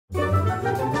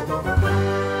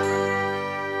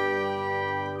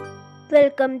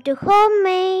Welcome to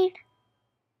Homemade.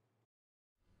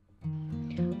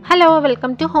 Hello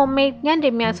welcome to home made. ഞാൻ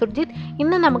രമ്യ സുർജിത്ത്.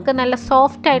 ഇന്ന് നമുക്ക് നല്ല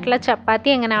സോഫ്റ്റ് ആയിട്ടുള്ള ചപ്പാത്തി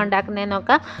എങ്ങനെയാണ് ഉണ്ടാക്കുന്നതെന്ന്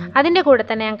നോക്കാം. അതിൻ്റെ കൂടെ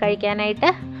തന്നെ ഞാൻ കഴിക്കാനായിട്ട്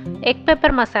എഗ്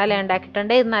പെപ്പർ മസാല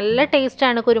ഉണ്ടാക്കിയിട്ടുണ്ട്. ഇത് നല്ല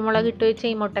ടേസ്റ്റാണ് കുരുമുളക് ഇട്ട് വെച്ച്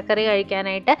ഈ മുട്ടക്കറി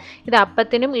കഴിക്കാനായിട്ട്. ഇത്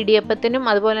അപ്പത്തിനും ഇടിയപ്പത്തിനും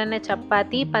അതുപോലെ തന്നെ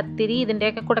ചപ്പാത്തി, പത്തിരി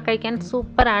ഇതിൻ്റെയൊക്കെ കൂടെ കഴിക്കാൻ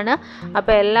സൂപ്പറാണ്.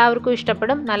 അപ്പോൾ എല്ലാവർക്കും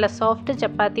ഇഷ്ടപ്പെടും. നല്ല സോഫ്റ്റ്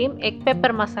ചപ്പാത്തിയും എഗ്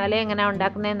പെപ്പർ മസാലയും എങ്ങനെയാണ്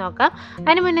ഉണ്ടാക്കുന്നതെന്ന് നോക്കാം.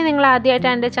 അതിന് മുന്നേ നിങ്ങൾ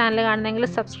ആദ്യമായിട്ടാണ് എൻ്റെ ചാനൽ കാണുന്നതെങ്കിൽ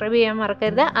സബ്സ്ക്രൈബ് ചെയ്യാൻ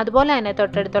മറക്കരുത്. അതുപോലെ തന്നെ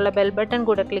തൊട്ടടുത്തുള്ള ബെൽ ബട്ടൺ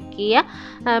കൂടെ ക്ലിക്ക്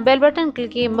ചെയ്യുക. ബെൽ ബട്ടൺ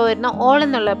ക്ലിക്ക് ചെയ്യുമ്പോൾ വരുന്ന ഓൾ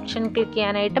എന്നുള്ള ഓപ്ഷൻ ക്ലിക്ക്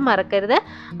ചെയ്യാനായിട്ട് മറക്കരുത്.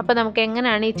 അപ്പോൾ നമുക്ക്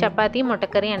എങ്ങനെയാണ് ഈ ചപ്പാത്തി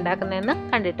മുട്ടക്കറി ഉണ്ടാക്കുന്നതെന്ന്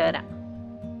കണ്ടിട്ട് വരാം.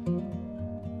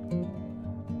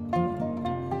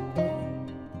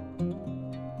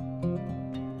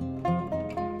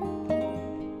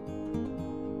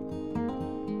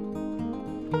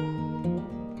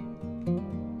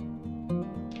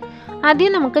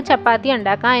 ആദ്യം നമുക്ക് ചപ്പാത്തി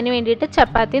ഉണ്ടാക്കാം. അതിന് വേണ്ടിയിട്ട്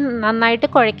ചപ്പാത്തി നന്നായിട്ട്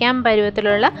കുഴയ്ക്കാൻ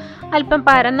പരുവത്തിലുള്ള അല്പം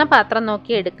പരന്ന പാത്രം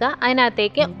നോക്കി എടുക്കുക.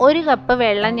 അതിനകത്തേക്ക് 1 കപ്പ്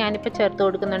വെള്ളം ഞാനിപ്പോൾ ചേർത്ത്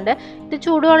കൊടുക്കുന്നുണ്ട്. ഇത്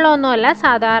ചൂടുവെള്ളമൊന്നുമല്ല,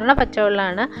 സാധാരണ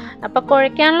പച്ചവെള്ളമാണ്. അപ്പോൾ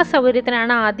കുഴയ്ക്കാനുള്ള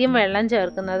സൗകര്യത്തിനാണ് ആദ്യം വെള്ളം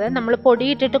ചേർക്കുന്നത്. നമ്മൾ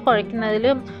പൊടിയിട്ടിട്ട്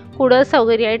കുഴയ്ക്കുന്നതിലും കൂടുതൽ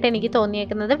സൗകര്യമായിട്ട് എനിക്ക്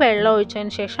തോന്നിയേക്കുന്നത് വെള്ളം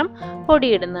ഒഴിച്ചതിന് ശേഷം പൊടി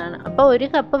ഇടുന്നതാണ്. അപ്പോൾ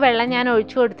 1 കപ്പ് വെള്ളം ഞാൻ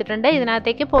ഒഴിച്ചു കൊടുത്തിട്ടുണ്ട്.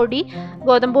 ഇതിനകത്തേക്ക്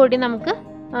ഗോതമ്പ് പൊടി നമുക്ക്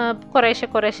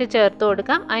കുറേശ്ശെ ചേർത്ത്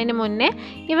കൊടുക്കാം. അതിന് മുന്നേ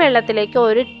ഈ വെള്ളത്തിലേക്ക്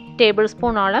 1 ടേബിൾ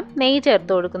സ്പൂണോളം നെയ്യ്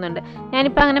ചേർത്ത് കൊടുക്കുന്നുണ്ട്.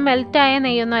 ഞാനിപ്പോൾ അങ്ങനെ മെൽറ്റായ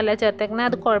നെയ്യൊന്നും അല്ല ചേർത്തേക്കുന്നത്,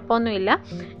 അത് കുഴപ്പമൊന്നുമില്ല.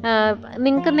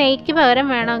 നിങ്ങൾക്ക് നെയ്ക്ക് പകരം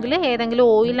വേണമെങ്കിൽ ഏതെങ്കിലും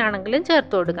ഓയിലാണെങ്കിലും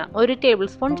ചേർത്ത് കൊടുക്കാം. 1 ടേബിൾ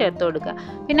സ്പൂൺ ചേർത്ത് കൊടുക്കുക.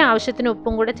 പിന്നെ ആവശ്യത്തിന്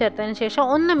ഉപ്പും കൂടെ ചേർത്തതിന് ശേഷം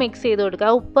ഒന്ന് മിക്സ് ചെയ്ത്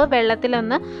കൊടുക്കുക. ഉപ്പ്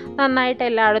വെള്ളത്തിലൊന്ന് നന്നായിട്ട്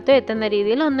എല്ലായിടത്തും എത്തുന്ന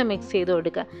രീതിയിൽ ഒന്ന് മിക്സ് ചെയ്ത്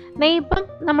കൊടുക്കുക. നെയ്യ് ഇപ്പം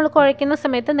നമ്മൾ കുഴയ്ക്കുന്ന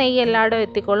സമയത്ത് നെയ്യ് എല്ലായിടത്തും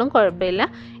എത്തിക്കോളും, കുഴപ്പമില്ല.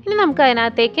 ഇനി നമുക്ക്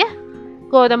അതിനകത്തേക്ക്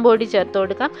ഗോതമ്പ് പൊടി ചേർത്ത്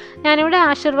കൊടുക്കാം. ഞാനിവിടെ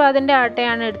ആശീർവാദിൻ്റെ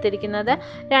ആട്ടയാണ് എടുത്തിരിക്കുന്നത്.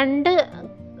 2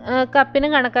 കപ്പിന്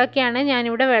കണക്കാക്കിയാണ്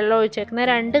ഞാനിവിടെ വെള്ളം ഒഴിച്ചേക്കുന്നത്.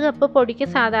 2 കപ്പ് പൊടിക്ക്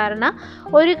സാധാരണ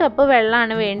 1 കപ്പ്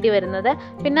വെള്ളമാണ് വേണ്ടി വരുന്നത്.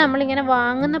 പിന്നെ നമ്മളിങ്ങനെ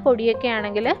വാങ്ങുന്ന പൊടിയൊക്കെ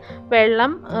ആണെങ്കിൽ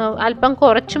വെള്ളം അല്പം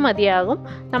കുറച്ച് മതിയാകും.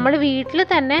 നമ്മൾ വീട്ടിൽ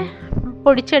തന്നെ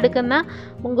പൊടിച്ചെടുക്കുന്ന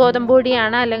ഗോതമ്പ്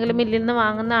പൊടിയാണ് അല്ലെങ്കിൽ മില്ലിൽ നിന്ന്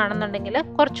വാങ്ങുന്നതാണെന്നുണ്ടെങ്കിൽ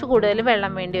കുറച്ച് കൂടുതൽ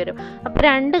വെള്ളം വേണ്ടി വരും. അപ്പോൾ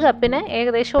 2 കപ്പിന്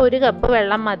ഏകദേശം 1 കപ്പ്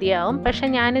വെള്ളം മതിയാവും.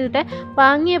 പക്ഷേ ഞാനിവിടെ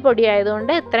വാങ്ങിയ പൊടി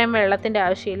ആയതുകൊണ്ട് ഇത്രയും വെള്ളത്തിൻ്റെ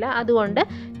ആവശ്യമില്ല. അതുകൊണ്ട്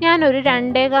ഞാനൊരു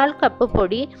 2.25 കപ്പ്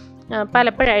പൊടി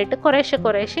പലപ്പോഴായിട്ട്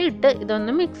കുറേശ്ശെ ഇട്ട്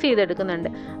ഇതൊന്ന് മിക്സ് ചെയ്തെടുക്കുന്നുണ്ട്.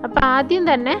 അപ്പോൾ ആദ്യം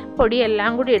തന്നെ പൊടി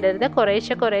എല്ലാം കൂടി ഇടരുത്,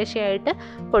 കുറേശ്ശെയായിട്ട്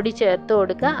പൊടി ചേർത്ത്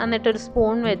കൊടുക്കുക. എന്നിട്ടൊരു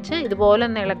സ്പൂൺ വെച്ച് ഇതുപോലെ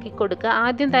ഒന്ന് ഇളക്കി കൊടുക്കുക.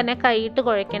 ആദ്യം തന്നെ കൈയിട്ട്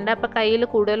കുഴയ്ക്കേണ്ട, അപ്പോൾ കയ്യിൽ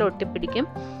കൂടുതൽ ഒട്ടിപ്പിടിക്കും.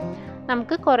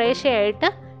 നമുക്ക് കുറേശ്ശെയായിട്ട്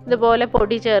ഇതുപോലെ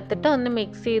പൊടി ചേർത്തിട്ട് ഒന്ന്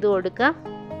മിക്സ് ചെയ്ത് കൊടുക്കുക.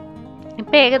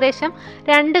 ഇപ്പോൾ ഏകദേശം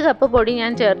 2 കപ്പ് പൊടി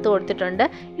ഞാൻ ചേർത്ത് കൊടുത്തിട്ടുണ്ട്.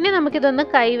 ഇനി നമുക്കിതൊന്ന്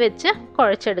കൈ വെച്ച്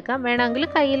കുഴച്ചെടുക്കാം. വേണമെങ്കിൽ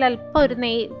കയ്യിൽ അല്പം ഒരു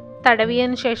നെയ്യ്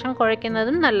തടവിയതിന് ശേഷം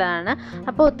കുഴയ്ക്കുന്നതും നല്ലതാണ്.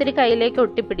 അപ്പോൾ ഒത്തിരി കയ്യിലേക്ക്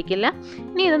ഒട്ടിപ്പിടിക്കില്ല.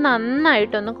 ഇനി ഇത്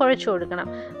നന്നായിട്ടൊന്ന് കുഴച്ച് കൊടുക്കണം.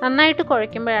 നന്നായിട്ട്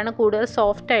കുഴയ്ക്കുമ്പോഴാണ് കൂടുതൽ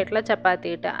സോഫ്റ്റ് ആയിട്ടുള്ള ചപ്പാത്തി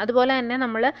കിട്ടുക. അതുപോലെ തന്നെ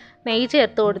നമ്മൾ നെയ്യ്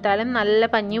ചേർത്ത് കൊടുത്താലും നല്ല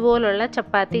പഞ്ഞി പോലുള്ള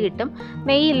ചപ്പാത്തി കിട്ടും.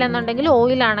 നെയ്യ് ഇല്ലെന്നുണ്ടെങ്കിൽ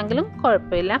ഓയിലാണെങ്കിലും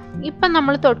കുഴപ്പമില്ല. ഇപ്പം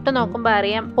നമ്മൾ തൊട്ട് നോക്കുമ്പോൾ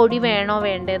അറിയാം പൊടി വേണോ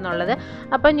വേണ്ടേ എന്നുള്ളത്.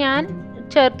 അപ്പോൾ ഞാൻ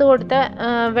ചേർത്ത് കൊടുത്ത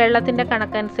വെള്ളത്തിൻ്റെ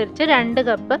കണക്കനുസരിച്ച് 2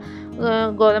 കപ്പ്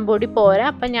ഗോതമ്പ് പൊടി പോരാ.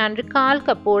 അപ്പം ഞാനൊരു 1/4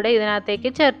 കപ്പ് കൂടെ ഇതിനകത്തേക്ക്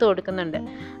ചേർത്ത് കൊടുക്കുന്നുണ്ട്.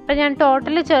 അപ്പം ഞാൻ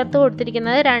ടോട്ടൽ ചേർത്ത്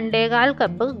കൊടുത്തിരിക്കുന്നത് 2.25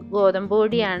 കപ്പ് ഗോതമ്പ്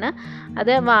പൊടിയാണ്.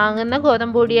 അത് വാങ്ങുന്ന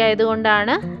ഗോതമ്പ് പൊടി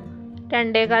ആയതുകൊണ്ടാണ്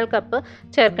 2.25 കപ്പ്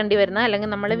ചേർക്കേണ്ടി വരുന്നത്.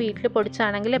 അല്ലെങ്കിൽ നമ്മൾ വീട്ടിൽ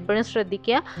പൊടിച്ചാണെങ്കിൽ എപ്പോഴും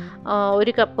ശ്രദ്ധിക്കുക,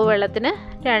 1 കപ്പ് വെള്ളത്തിന്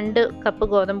 2 കപ്പ്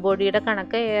ഗോതമ്പ് പൊടിയുടെ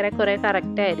കണക്ക് ഏറെക്കുറെ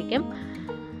കറക്റ്റായിരിക്കും.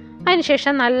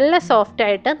 അതിനുശേഷം നല്ല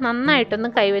സോഫ്റ്റായിട്ട് നന്നായിട്ടൊന്ന്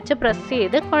കൈവച്ച് പ്രസ്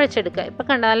ചെയ്ത് കുഴച്ചെടുക്കുക. ഇപ്പോൾ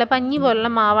കണ്ട നല്ല പഞ്ഞി പോലുള്ള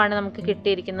മാവാണ് നമുക്ക്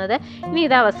കിട്ടിയിരിക്കുന്നത്. ഇനി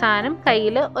ഇത് അവസാനം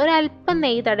കയ്യിൽ ഒരല്പം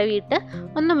നെയ്യ് തടവിയിട്ട്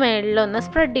ഒന്ന് മുകളിലൊന്ന്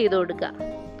സ്പ്രെഡ് ചെയ്ത് കൊടുക്കുക.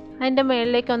 അതിൻ്റെ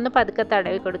മുകളിലേക്ക് ഒന്ന് പതുക്കെ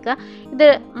തടവി കൊടുക്കുക. ഇത്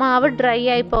മാവ് ഡ്രൈ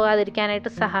ആയി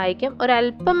പോകാതിരിക്കാനായിട്ട് സഹായിക്കും.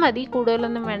 ഒരല്പം മതി,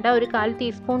 കൂടുതലൊന്നും വേണ്ട. ഒരു 1/4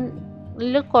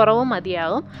 ടീസ്പൂണിൽ കുറവ്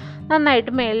മതിയാകും.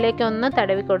 നന്നായിട്ട് മുകളിലേക്ക് ഒന്ന്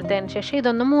തടവി കൊടുത്തതിന് ശേഷം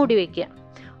ഇതൊന്ന് മൂടി വയ്ക്കുക.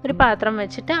 ഒരു പാത്രം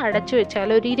വെച്ചിട്ട് അടച്ചു വെച്ചാൽ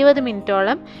ഒരു 20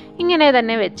 മിനിറ്റോളം ഇങ്ങനെ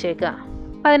തന്നെ വെച്ചേക്കുക.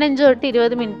 15 തൊട്ട്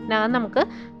 20 മിനിറ്റിനകം നമുക്ക്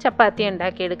ചപ്പാത്തി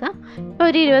ഉണ്ടാക്കിയെടുക്കാം. ഇപ്പോൾ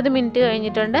ഒരു 20 മിനിറ്റ്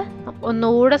കഴിഞ്ഞിട്ടുണ്ട്.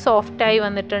 ഒന്നുകൂടെ സോഫ്റ്റായി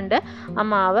വന്നിട്ടുണ്ട് ആ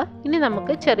മാവ്. ഇനി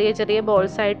നമുക്ക് ചെറിയ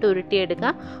ബോൾസായിട്ട്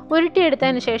ഉരുട്ടിയെടുക്കാം.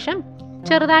 ഉരുട്ടിയെടുത്തതിന് ശേഷം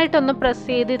ചെറുതായിട്ടൊന്ന് പ്രസ്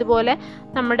ചെയ്ത് ഇതുപോലെ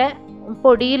നമ്മുടെ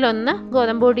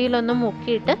ഗോതമ്പ് പൊടിയിലൊന്ന്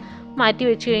മുക്കിയിട്ട് മാറ്റി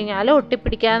വെച്ച് കഴിഞ്ഞാൽ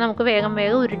ഒട്ടിപ്പിടിക്കാതെ നമുക്ക് വേഗം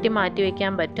ഉരുട്ടി മാറ്റി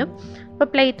വയ്ക്കാൻ പറ്റും. അപ്പോൾ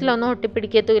പ്ലേറ്റിലൊന്നും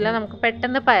ഒട്ടിപ്പിടിക്കത്തുമില്ല, നമുക്ക്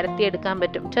പെട്ടെന്ന് പരത്തിയെടുക്കാൻ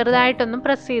പറ്റും. ചെറുതായിട്ടൊന്ന്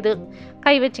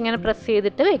കൈവച്ചിങ്ങനെ പ്രസ്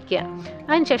ചെയ്തിട്ട് വെക്കുക.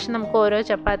 അതിനുശേഷം നമുക്ക് ഓരോ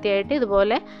ചപ്പാത്തിയായിട്ട്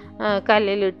ഇതുപോലെ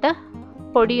കല്ലിലിട്ട്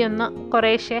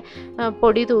കുറേശ്ശെ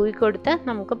പൊടി തൂവിക്കൊടുത്ത്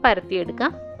നമുക്ക്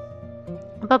പരത്തിയെടുക്കാം.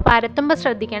 അപ്പോൾ പരത്തുമ്പോൾ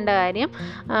ശ്രദ്ധിക്കേണ്ട കാര്യം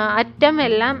അറ്റം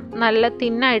എല്ലാം നല്ല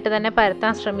തിന്നായിട്ട് തന്നെ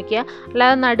പരത്താൻ ശ്രമിക്കുക.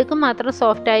 അല്ലാതെ നടുക്ക് മാത്രം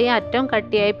സോഫ്റ്റായി അറ്റം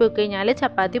കട്ടിയായി പോയി കഴിഞ്ഞാൽ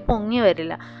ചപ്പാത്തി പൊങ്ങി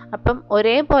വരില്ല. അപ്പം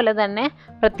ഒരേപോലെ തന്നെ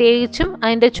പ്രത്യേകിച്ചും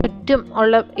അതിൻ്റെ ചുറ്റും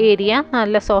ഉള്ള ഏരിയ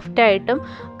നല്ല സോഫ്റ്റായിട്ടും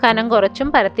കനം കുറച്ചും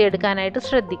പരത്തിയെടുക്കാനായിട്ട്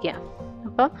ശ്രദ്ധിക്കുക.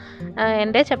 അപ്പം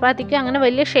എൻ്റെ ചപ്പാത്തിക്ക് അങ്ങനെ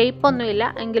വലിയ ഷേപ്പൊന്നുമില്ല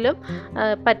എങ്കിലും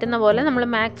പറ്റുന്ന പോലെ നമ്മൾ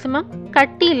മാക്സിമം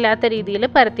കട്ടിയില്ലാത്ത രീതിയിൽ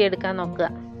പരത്തിയെടുക്കാൻ നോക്കുക.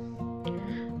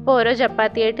 അപ്പോൾ ഓരോ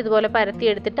ചപ്പാത്തിയായിട്ട് ഇതുപോലെ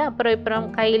പരത്തിയെടുത്തിട്ട് അപ്പുറം ഇപ്പുറം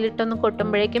കയ്യിലിട്ടൊന്ന്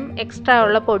കൊട്ടുമ്പോഴേക്കും എക്സ്ട്രാ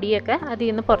ഉള്ള പൊടിയൊക്കെ അതിൽ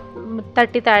നിന്ന്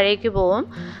തട്ടി താഴേക്ക് പോകും.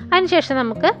 അതിനുശേഷം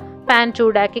നമുക്ക് പാൻ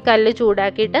ചൂടാക്കി കല്ല്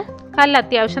ചൂടാക്കിയിട്ട് കല്ല്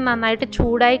അത്യാവശ്യം നന്നായിട്ട്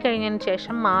ചൂടായി കഴിഞ്ഞതിന്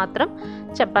ശേഷം മാത്രം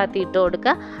ചപ്പാത്തി ഇട്ട്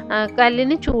കൊടുക്കുക.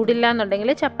 കല്ലിന് ചൂടില്ല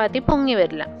എന്നുണ്ടെങ്കിൽ ചപ്പാത്തി പൊങ്ങി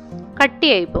വരില്ല,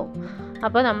 കട്ടിയായി പോകും.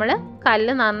 അപ്പോൾ നമ്മൾ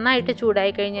കല്ല് നന്നായിട്ട്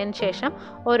ചൂടായി കഴിഞ്ഞതിന് ശേഷം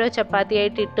ഓരോ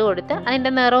ചപ്പാത്തിയായിട്ട് ഇട്ട് കൊടുത്ത് അതിൻ്റെ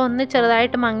നിറം ഒന്ന്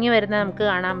ചെറുതായിട്ട് മങ്ങി വരുന്നത് നമുക്ക്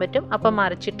കാണാൻ പറ്റും. അപ്പോൾ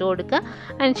മറിച്ചിട്ട് കൊടുക്കുക.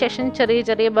 അതിനുശേഷം ചെറിയ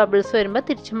ചെറിയ ബബിൾസ് വരുമ്പോൾ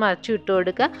തിരിച്ച് മറിച്ചു ഇട്ട്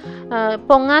കൊടുക്കുക.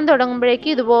 പൊങ്ങാൻ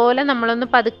തുടങ്ങുമ്പോഴേക്കും ഇതുപോലെ നമ്മളൊന്ന്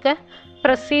പതുക്കെ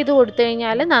പ്രസ് ചെയ്ത് കൊടുത്തു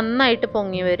കഴിഞ്ഞാൽ നന്നായിട്ട്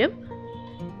പൊങ്ങി വരും.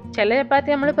 ചില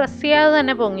ചപ്പാത്തി നമ്മൾ പ്രസ് ചെയ്യാതെ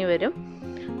തന്നെ പൊങ്ങി വരും.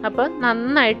 അപ്പോൾ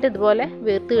നന്നായിട്ട് ഇതുപോലെ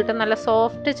വീർത്ത് കിട്ടും. നല്ല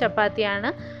സോഫ്റ്റ്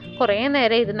ചപ്പാത്തിയാണ്. കുറേ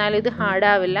നേരം ഇരുന്നാലും ഇത്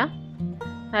ഹാർഡാവില്ല.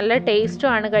 നല്ല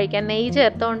ടേസ്റ്റുമാണ് കഴിക്കാൻ. നെയ്യ്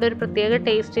ചേർത്തുകൊണ്ട് ഒരു പ്രത്യേക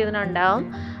ടേസ്റ്റ് ഇതിനുണ്ടാവും.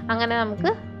 അങ്ങനെ നമുക്ക്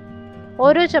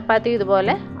ഓരോ ചപ്പാത്തി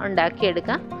ഇതുപോലെ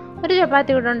ഉണ്ടാക്കിയെടുക്കാം. ഒരു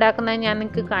ചപ്പാത്തി കൂടെ ഉണ്ടാക്കുന്നത് ഞാൻ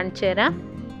നിങ്ങൾക്ക് കാണിച്ചു തരാം.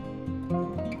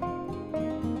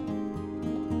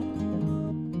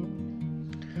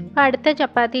 അപ്പോൾ അടുത്ത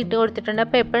ചപ്പാത്തി ഇട്ട് കൊടുത്തിട്ടുണ്ട്.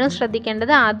 അപ്പോൾ എപ്പോഴും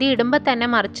ശ്രദ്ധിക്കേണ്ടത് ആദ്യം ഇടുമ്പോൾ തന്നെ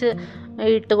മറിച്ച്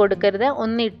ഇട്ട് കൊടുക്കരുത്.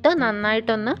 ഒന്നിട്ട്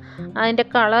നന്നായിട്ടൊന്ന് അതിൻ്റെ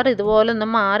കളർ ഇതുപോലെ ഒന്ന്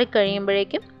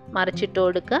മാറിക്കഴിയുമ്പോഴേക്കും മറിച്ചിട്ട്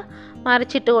കൊടുക്കുക.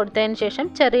 മറിച്ചിട്ട് കൊടുത്തതിന് ശേഷം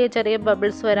ചെറിയ ചെറിയ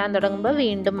ബബിൾസ് വരാൻ തുടങ്ങുമ്പോൾ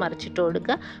വീണ്ടും മറിച്ചിട്ട്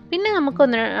കൊടുക്കുക. പിന്നെ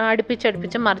നമുക്കൊന്ന്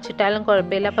അടുപ്പിച്ചടുപ്പിച്ച് മറിച്ചിട്ടാലും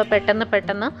കുഴപ്പമില്ല. അപ്പോൾ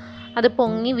പെട്ടെന്ന് അത്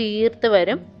പൊങ്ങി വീർത്ത്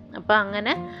വരും. അപ്പോൾ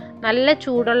അങ്ങനെ നല്ല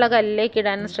ചൂടുള്ള കല്ലിലേക്ക്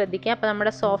ഇടാനും ശ്രദ്ധിക്കുക. അപ്പോൾ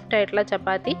നമ്മുടെ സോഫ്റ്റ് ആയിട്ടുള്ള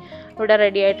ചപ്പാത്തി ഇവിടെ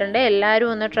റെഡി ആയിട്ടുണ്ട്. എല്ലാവരും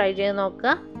ഒന്ന് ട്രൈ ചെയ്ത്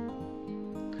നോക്കുക.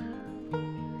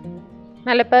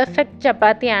 നല്ല പെർഫെക്റ്റ്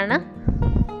ചപ്പാത്തിയാണ്.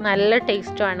 നല്ല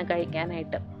ടേസ്റ്റുമാണ്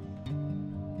കഴിക്കാനായിട്ട്.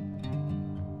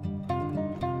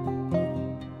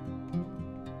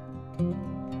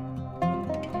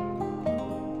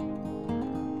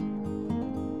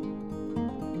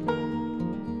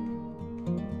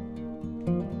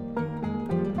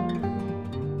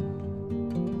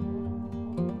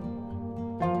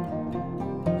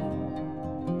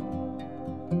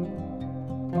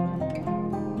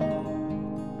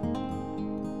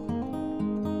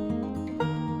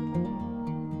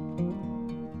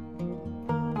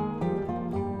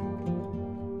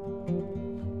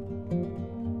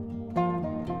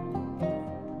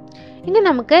 ഇനി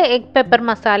നമുക്ക് എഗ് പെപ്പർ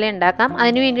മസാല ഉണ്ടാക്കാം.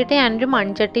 അതിന് വേണ്ടിയിട്ട് ഞാനൊരു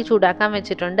മൺചട്ടി ചൂടാക്കാൻ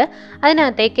വെച്ചിട്ടുണ്ട്.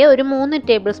 അതിനകത്തേക്ക് ഒരു 3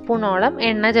 ടേബിൾ സ്പൂണോളം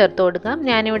എണ്ണ ചേർത്ത് കൊടുക്കാം.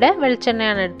 ഞാനിവിടെ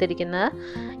വെളിച്ചെണ്ണയാണ് എടുത്തിരിക്കുന്നത്.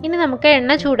 ഇനി നമുക്ക്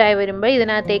എണ്ണ ചൂടായി വരുമ്പോൾ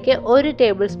ഇതിനകത്തേക്ക് 1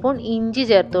 ടേബിൾ സ്പൂൺ ഇഞ്ചി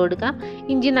ചേർത്ത് കൊടുക്കാം.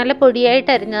 ഇഞ്ചി നല്ല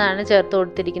പൊടിയായിട്ട് അരിഞ്ഞതാണ് ചേർത്ത്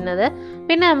കൊടുത്തിരിക്കുന്നത്.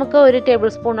 പിന്നെ നമുക്ക് 1 ടേബിൾ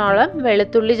സ്പൂണോളം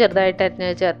വെളുത്തുള്ളി ചെറുതായിട്ട്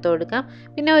അരിഞ്ഞത് ചേർത്ത് കൊടുക്കാം.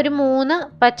 പിന്നെ ഒരു 3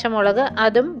 പച്ചമുളക്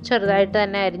അതും ചെറുതായിട്ട്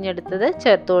തന്നെ അരിഞ്ഞെടുത്തത്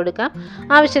ചേർത്ത് കൊടുക്കാം.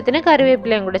 ആവശ്യത്തിന്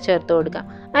കറിവേപ്പിലയും കൂടെ ചേർത്ത് കൊടുക്കാം.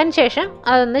 അതിനുശേഷം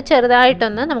അതൊന്ന്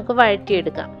ചെറുതായിട്ടൊന്ന് നമുക്ക്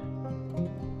വഴറ്റിയെടുക്കാം.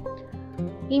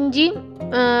 ഇഞ്ചിയും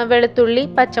വെളുത്തുള്ളി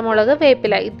പച്ചമുളക്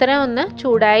വേപ്പില ഇത്രയും ഒന്ന്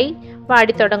ചൂടായി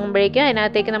വാടി തുടങ്ങുമ്പോഴേക്കും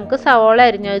അതിനകത്തേക്ക് നമുക്ക് സവോള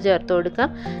അരിഞ്ഞത് ചേർത്ത് കൊടുക്കാം.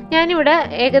 ഞാനിവിടെ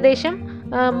ഏകദേശം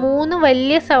 3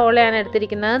 വലിയ സവോളയാണ്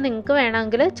എടുത്തിരിക്കുന്നത്. നിങ്ങൾക്ക്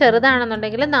വേണമെങ്കിൽ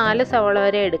ചെറുതാണെന്നുണ്ടെങ്കിൽ 4 സവോള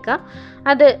വരെ എടുക്കാം.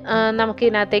 അത് നമുക്ക്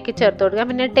ഇതിനകത്തേക്ക് ചേർത്ത് കൊടുക്കാം.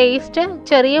 പിന്നെ ടേസ്റ്റ്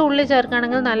ചെറിയ ഉള്ളി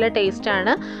ചേർക്കുകയാണെങ്കിൽ നല്ല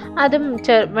ടേസ്റ്റാണ്. അതും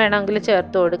വേണമെങ്കിൽ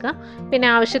ചേർത്ത് കൊടുക്കാം. പിന്നെ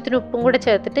ആവശ്യത്തിന് ഉപ്പും കൂടെ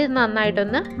ചേർത്തിട്ട് ഇത്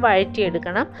നന്നായിട്ടൊന്ന്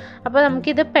വഴറ്റിയെടുക്കണം. അപ്പോൾ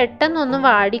നമുക്കിത് പെട്ടെന്നൊന്ന്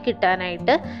വാടി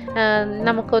കിട്ടാനായിട്ട്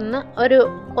നമുക്കൊന്ന് ഒരു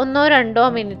 1-2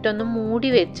 മിനിറ്റ് ഒന്ന്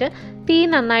മൂടി വെച്ച് തീ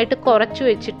നന്നായിട്ട് കുറച്ച്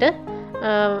വെച്ചിട്ട്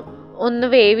ഒന്ന്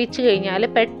വേവിച്ച് കഴിഞ്ഞാൽ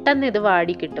പെട്ടെന്ന് ഇത്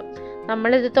വാടി കിട്ടും.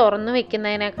 നമ്മളിത് തുറന്ന്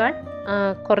വെക്കുന്നതിനേക്കാൾ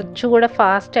കുറച്ചുകൂടെ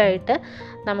ഫാസ്റ്റായിട്ട്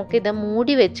നമുക്കിത്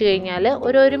മൂടി വെച്ച് കഴിഞ്ഞാൽ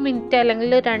ഒരു മിനിറ്റ്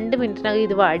അല്ലെങ്കിൽ 2 മിനിറ്റിനകം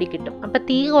ഇത് വാടി കിട്ടും. അപ്പോൾ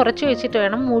തീ കുറച്ച് വെച്ചിട്ട്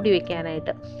വേണം മൂടി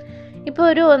വെക്കാനായിട്ട്. ഇപ്പോൾ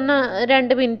ഒരു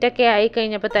 1-2 മിനിറ്റൊക്കെ ആയി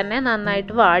കഴിഞ്ഞപ്പോൾ തന്നെ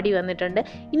നന്നായിട്ട് വാടി വന്നിട്ടുണ്ട്.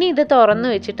 ഇനി ഇത് തുറന്ന്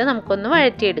വെച്ചിട്ട് നമുക്കൊന്ന്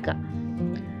വഴറ്റിയെടുക്കാം.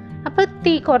 അപ്പോൾ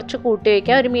തീ കുറച്ച് കൂട്ടി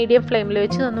വയ്ക്കാം. ഒരു മീഡിയം ഫ്ലെയിമിൽ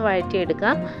വെച്ച് ഒന്ന്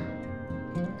വഴറ്റിയെടുക്കാം.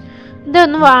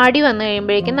 ഇതൊന്ന് വാടി വന്നു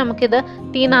കഴിയുമ്പോഴേക്കും നമുക്കിത്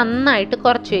തീ നന്നായിട്ട്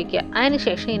കുറച്ച് വയ്ക്കുക.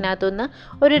 അതിനുശേഷം ഇതിനകത്തുനിന്ന്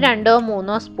ഒരു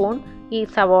 2-3 സ്പൂൺ ഈ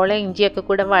സവോള ഇഞ്ചിയൊക്കെ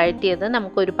കൂടെ വഴറ്റിയത്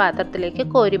നമുക്കൊരു പാത്രത്തിലേക്ക്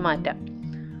കോരി മാറ്റാം.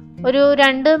 ഒരു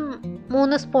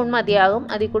 2-3 സ്പൂൺ മതിയാകും,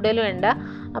 അതിൽ കൂടുതൽ വേണ്ട.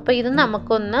 അപ്പോൾ ഇത്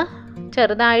നമുക്കൊന്ന്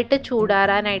ചെറുതായിട്ട്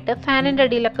ചൂടാറാനായിട്ട് ഫാനിൻ്റെ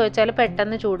അടിയിലൊക്കെ വെച്ചാൽ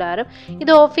പെട്ടെന്ന് ചൂടാറും.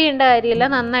 ഇത് ഓഫ് ചെയ്യേണ്ട കാര്യമില്ല.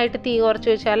 നന്നായിട്ട് തീ കുറച്ച്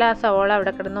വെച്ചാൽ ആ സവോള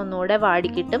അവിടെ കിടന്ന് ഒന്നുകൂടെ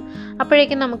വാടി കിട്ടും.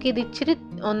 അപ്പോഴേക്കും നമുക്ക് ഇത് ഇച്ചിരി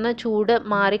ഒന്ന് ചൂട്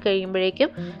മാറി കഴിയുമ്പോഴേക്കും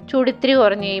ചൂട് ഇത്തിരി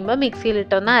കുറഞ്ഞ് കഴിയുമ്പോൾ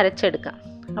മിക്സിയിലിട്ടൊന്ന് അരച്ചെടുക്കാം.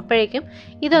 അപ്പോഴേക്കും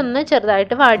ഇതൊന്ന്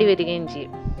ചെറുതായിട്ട് വാടി വരികയും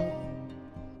ചെയ്യും.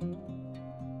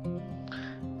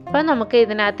 അപ്പോൾ നമുക്ക്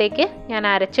ഇതിനകത്തേക്ക് ഞാൻ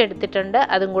അരച്ചെടുത്തിട്ടുണ്ട്.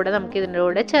 അതും കൂടെ നമുക്ക് ഇതിൻ്റെ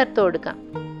കൂടെ ചേർത്ത് കൊടുക്കാം.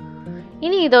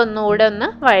 ഇനി ഇതൊന്നുകൂടെ ഒന്ന്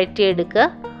വഴറ്റിയെടുക്കുക.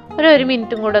 ഒരു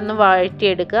മിനിറ്റും കൂടെ ഒന്ന്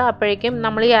വഴറ്റിയെടുക്കുക. അപ്പോഴേക്കും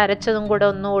നമ്മൾ ഈ അരച്ചതും കൂടെ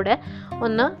ഒന്നുകൂടെ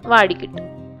ഒന്ന് വാടിക്കിട്ടും.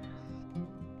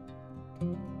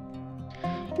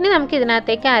 ഇനി നമുക്ക്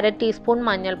ഇതിനകത്തേക്ക് 1/2 ടീസ്പൂൺ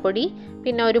മഞ്ഞൾപ്പൊടി,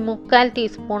 പിന്നെ ഒരു 1/4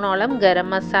 ടീസ്പൂണോളം ഗരം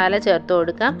മസാല ചേർത്ത്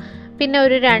കൊടുക്കാം. പിന്നെ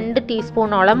ഒരു 2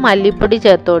 ടീസ്പൂണോളം മല്ലിപ്പൊടി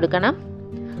ചേർത്ത് കൊടുക്കണം.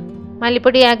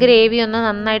 മല്ലിപ്പൊടി ആ ഗ്രേവി ഒന്ന്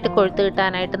നന്നായിട്ട് കൊഴുത്ത്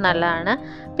കിട്ടാനായിട്ട് നല്ലതാണ്.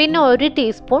 പിന്നെ 1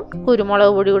 ടീസ്പൂൺ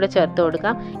കുരുമുളക് പൊടി കൂടെ ചേർത്ത്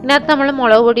കൊടുക്കാം. ഇതിനകത്ത് നമ്മൾ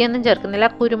മുളക് പൊടിയൊന്നും ചേർക്കുന്നില്ല.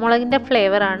 കുരുമുളകിൻ്റെ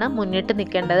ഫ്ലേവറാണ് മുന്നിട്ട്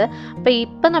നിൽക്കേണ്ടത്. അപ്പോൾ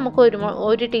ഇപ്പം നമുക്ക്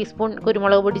 1 ടീസ്പൂൺ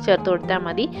കുരുമുളക് പൊടി ചേർത്ത് കൊടുത്താൽ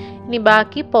മതി. ഇനി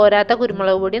ബാക്കി പോരാത്ത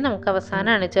കുരുമുളക് പൊടി നമുക്ക്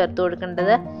അവസാനമാണ് ചേർത്ത്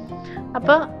കൊടുക്കേണ്ടത്.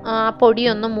 അപ്പോൾ ആ പൊടി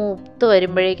ഒന്ന് മൂത്ത്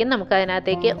വരുമ്പോഴേക്കും നമുക്ക്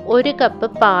അതിനകത്തേക്ക് 1 കപ്പ്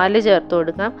പാല് ചേർത്ത്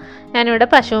കൊടുക്കാം. ഞാനിവിടെ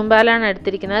പശുവും പാലാണ്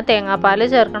എടുത്തിരിക്കുന്നത്. തേങ്ങാപ്പാൽ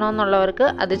ചേർക്കണമെന്നുള്ളവർക്ക്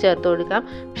അത് ചേർത്ത് കൊടുക്കാം.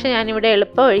 പക്ഷെ ഞാനിവിടെ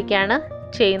എളുപ്പ വഴിക്കാണ്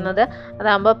ചെയ്യുന്നത്.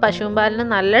 അതാകുമ്പോൾ പശുവും പാലിന്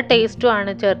നല്ല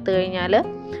ടേസ്റ്റുമാണ് ചേർത്ത് കഴിഞ്ഞാൽ.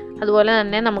 അതുപോലെ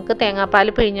തന്നെ നമുക്ക് തേങ്ങാപ്പാൽ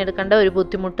പിഴിഞ്ഞെടുക്കേണ്ട ഒരു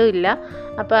ബുദ്ധിമുട്ടും ഇല്ല.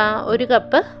 അപ്പോൾ 1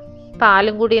 കപ്പ്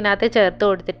പാലും കൂടി ഇതിനകത്ത് ചേർത്ത്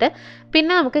കൊടുത്തിട്ട്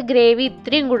പിന്നെ നമുക്ക് ഗ്രേവി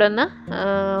ഇത്രയും കൂടെ ഒന്ന്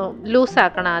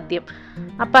ലൂസാക്കണം ആദ്യം.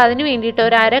 അപ്പോൾ അതിന് വേണ്ടിയിട്ട്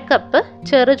ഒരു 1/2 കപ്പ്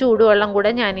ചെറു ചൂടുവെള്ളം കൂടെ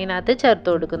ഞാൻ ഇതിനകത്ത് ചേർത്ത്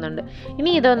കൊടുക്കുന്നുണ്ട്.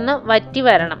 ഇനി ഇതൊന്ന് വറ്റി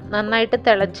വരണം. നന്നായിട്ട്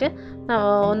തിളച്ച്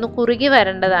ഒന്ന് കുറുകി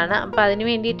വരേണ്ടതാണ്. അപ്പോൾ അതിന്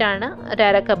വേണ്ടിയിട്ടാണ് ഒരു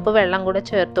 1/2 കപ്പ് വെള്ളം കൂടെ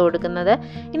ചേർത്ത് കൊടുക്കുന്നത്.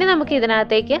 ഇനി നമുക്ക്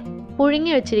ഇതിനകത്തേക്ക്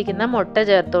പുഴുങ്ങി വെച്ചിരിക്കുന്ന മുട്ട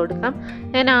ചേർത്ത് കൊടുക്കാം.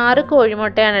 ഞാൻ 6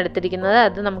 കോഴിമുട്ടയാണ് എടുത്തിരിക്കുന്നത്.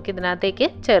 അത് നമുക്ക് ഇതിനകത്തേക്ക്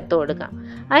ചേർത്ത് കൊടുക്കാം.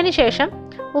 അതിനുശേഷം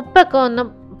ഉപ്പൊക്കെ ഒന്ന്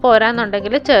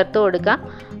പോരാന്നുണ്ടെങ്കിൽ ചേർത്ത് കൊടുക്കാം.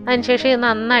 അതിനുശേഷം ഇത്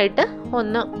നന്നായിട്ട്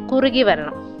ഒന്ന് കുറുകി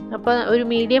വരണം. അപ്പോൾ ഒരു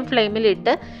മീഡിയം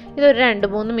ഫ്ലെയിമിലിട്ട് ഇതൊരു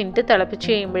 2-3 മിനിറ്റ് തിളപ്പിച്ച്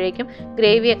കഴിയുമ്പോഴേക്കും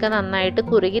ഗ്രേവിയൊക്കെ നന്നായിട്ട്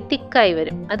കുറുകി തിക്കായി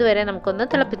വരും. അതുവരെ നമുക്കൊന്ന്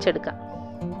തിളപ്പിച്ചെടുക്കാം.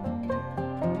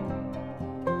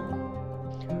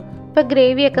 ഇപ്പോൾ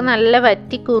ഗ്രേവിയൊക്കെ നല്ല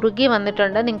വറ്റി കുറുകി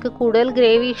വന്നിട്ടുണ്ട്. നിങ്ങൾക്ക് കൂടുതൽ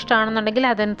ഗ്രേവി ഇഷ്ടമാണെന്നുണ്ടെങ്കിൽ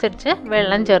അതനുസരിച്ച്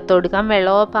വെള്ളം ചേർത്ത് കൊടുക്കാം.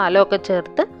 വെള്ളമോ പാലോ ഒക്കെ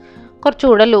ചേർത്ത്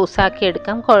കുറച്ചുകൂടെ ലൂസാക്കി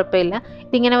എടുക്കാം, കുഴപ്പമില്ല.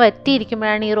 ഇതിങ്ങനെ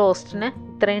വറ്റിയിരിക്കുമ്പോഴാണ് ഈ റോസ്റ്റിന്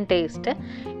ഇത്രയും ടേസ്റ്റ്.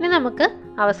 ഇനി നമുക്ക്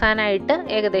അവസാനമായിട്ട്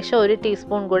ഏകദേശം 1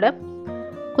 ടീസ്പൂൺ കൂടെ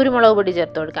കുരുമുളക് പൊടി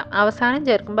ചേർത്ത് കൊടുക്കാം. അവസാനം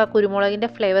ചേർക്കുമ്പോൾ ആ കുരുമുളകിൻ്റെ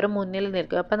ഫ്ലേവർ മുന്നിൽ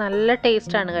നിൽക്കും. അപ്പോൾ നല്ല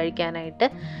ടേസ്റ്റാണ് കഴിക്കാനായിട്ട്.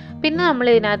 പിന്നെ നമ്മൾ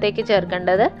ഇതിനകത്തേക്ക്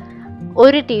ചേർക്കേണ്ടത്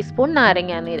 1 ടീസ്പൂൺ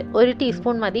നാരങ്ങാനീര്. 1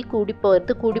 ടീസ്പൂൺ മതി,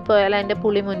 കൂടിപ്പോയാൽ അതിൻ്റെ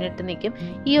പുളി മുന്നിട്ട് നിൽക്കും.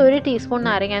 ഈ 1 ടീസ്പൂൺ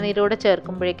നാരങ്ങാനീരോടെ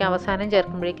ചേർക്കുമ്പോഴേക്കും അവസാനം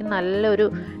ചേർക്കുമ്പോഴേക്കും നല്ലൊരു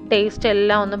ടേസ്റ്റ്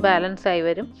എല്ലാം ഒന്ന് ബാലൻസ് ആയി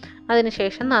വരും.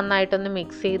 അതിനുശേഷം നന്നായിട്ടൊന്ന്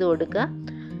മിക്സ് ചെയ്ത് കൊടുക്കുക.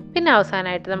 പിന്നെ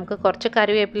അവസാനമായിട്ട് നമുക്ക് കുറച്ച്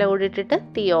കറിവേപ്പില കൂടി ഇട്ടിട്ട്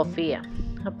തീ ഓഫ് ചെയ്യാം.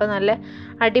 അപ്പോൾ നല്ല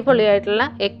അടിപൊളിയായിട്ടുള്ള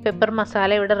എഗ് പെപ്പർ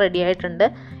മസാല ഇവിടെ റെഡി ആയിട്ടുണ്ട്.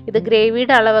 ഇത്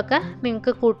ഗ്രേവിയുടെ അളവൊക്കെ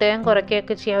നിങ്ങൾക്ക് കൂട്ടുകയും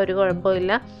കുറയ്ക്കുകയൊക്കെ ചെയ്യാൻ ഒരു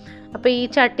കുഴപ്പമില്ല. അപ്പോൾ ഈ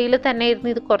ചട്ടിയിൽ തന്നെ ഇരുന്ന്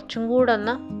ഇത് കുറച്ചും കൂടെ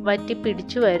ഒന്ന് വറ്റി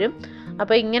പിടിച്ചു വരും.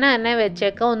 അപ്പോൾ ഇങ്ങനെ തന്നെ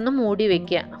വെച്ചേക്കാം, ഒന്ന് മൂടി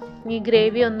വെക്കുക. ഈ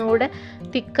ഗ്രേവി ഒന്നുകൂടെ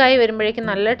തിക്കായി വരുമ്പോഴേക്കും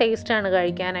നല്ല ടേസ്റ്റാണ്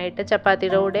കഴിക്കാനായിട്ട്.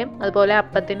 ചപ്പാത്തിയുടെ കൂടെയും അതുപോലെ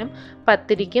അപ്പത്തിനും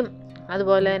പത്തിരിക്കും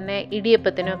അതുപോലെ തന്നെ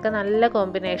ഇടിയപ്പത്തിനും ഒക്കെ നല്ല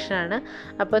കോമ്പിനേഷനാണ്.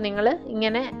 അപ്പോൾ നിങ്ങൾ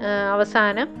ഇങ്ങനെ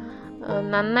അവസാനം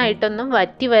നന്നായിട്ടൊന്നും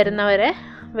വറ്റി വരുന്നവരെ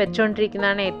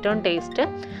വെച്ചുകൊണ്ടിരിക്കുന്നതാണ് ഏറ്റവും ടേസ്റ്റ്.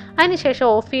 അതിനുശേഷം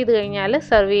ഓഫ് ചെയ്ത് കഴിഞ്ഞാൽ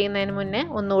സെർവ് ചെയ്യുന്നതിന് മുന്നേ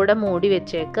ഒന്നുകൂടെ മൂടി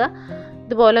വെച്ചേക്കുക.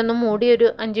 ഇതുപോലെ ഒന്ന് മൂടി ഒരു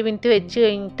 5 മിനിറ്റ് വെച്ച്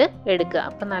കഴിഞ്ഞിട്ട് എടുക്കുക.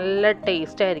 അപ്പോൾ നല്ല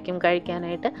ടേസ്റ്റ് ആയിരിക്കും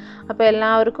കഴിക്കാനായിട്ട്. അപ്പോൾ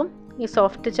എല്ലാവർക്കും ഈ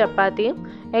സോഫ്റ്റ് ചപ്പാത്തിയും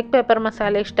എഗ് പെപ്പർ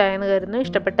മസാല ഇഷ്ടമായെന്ന് കരുതുന്നു.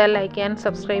 ഇഷ്ടപ്പെട്ടാൽ ലൈക്ക് ചെയ്യാനും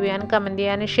സബ്സ്ക്രൈബ് ചെയ്യാനും കമൻറ്റ്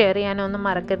ചെയ്യാനും ഷെയർ ചെയ്യാനും ഒന്നും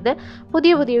മറക്കരുത്.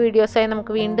 പുതിയ വീഡിയോസായി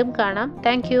നമുക്ക് വീണ്ടും കാണാം.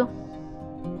 താങ്ക്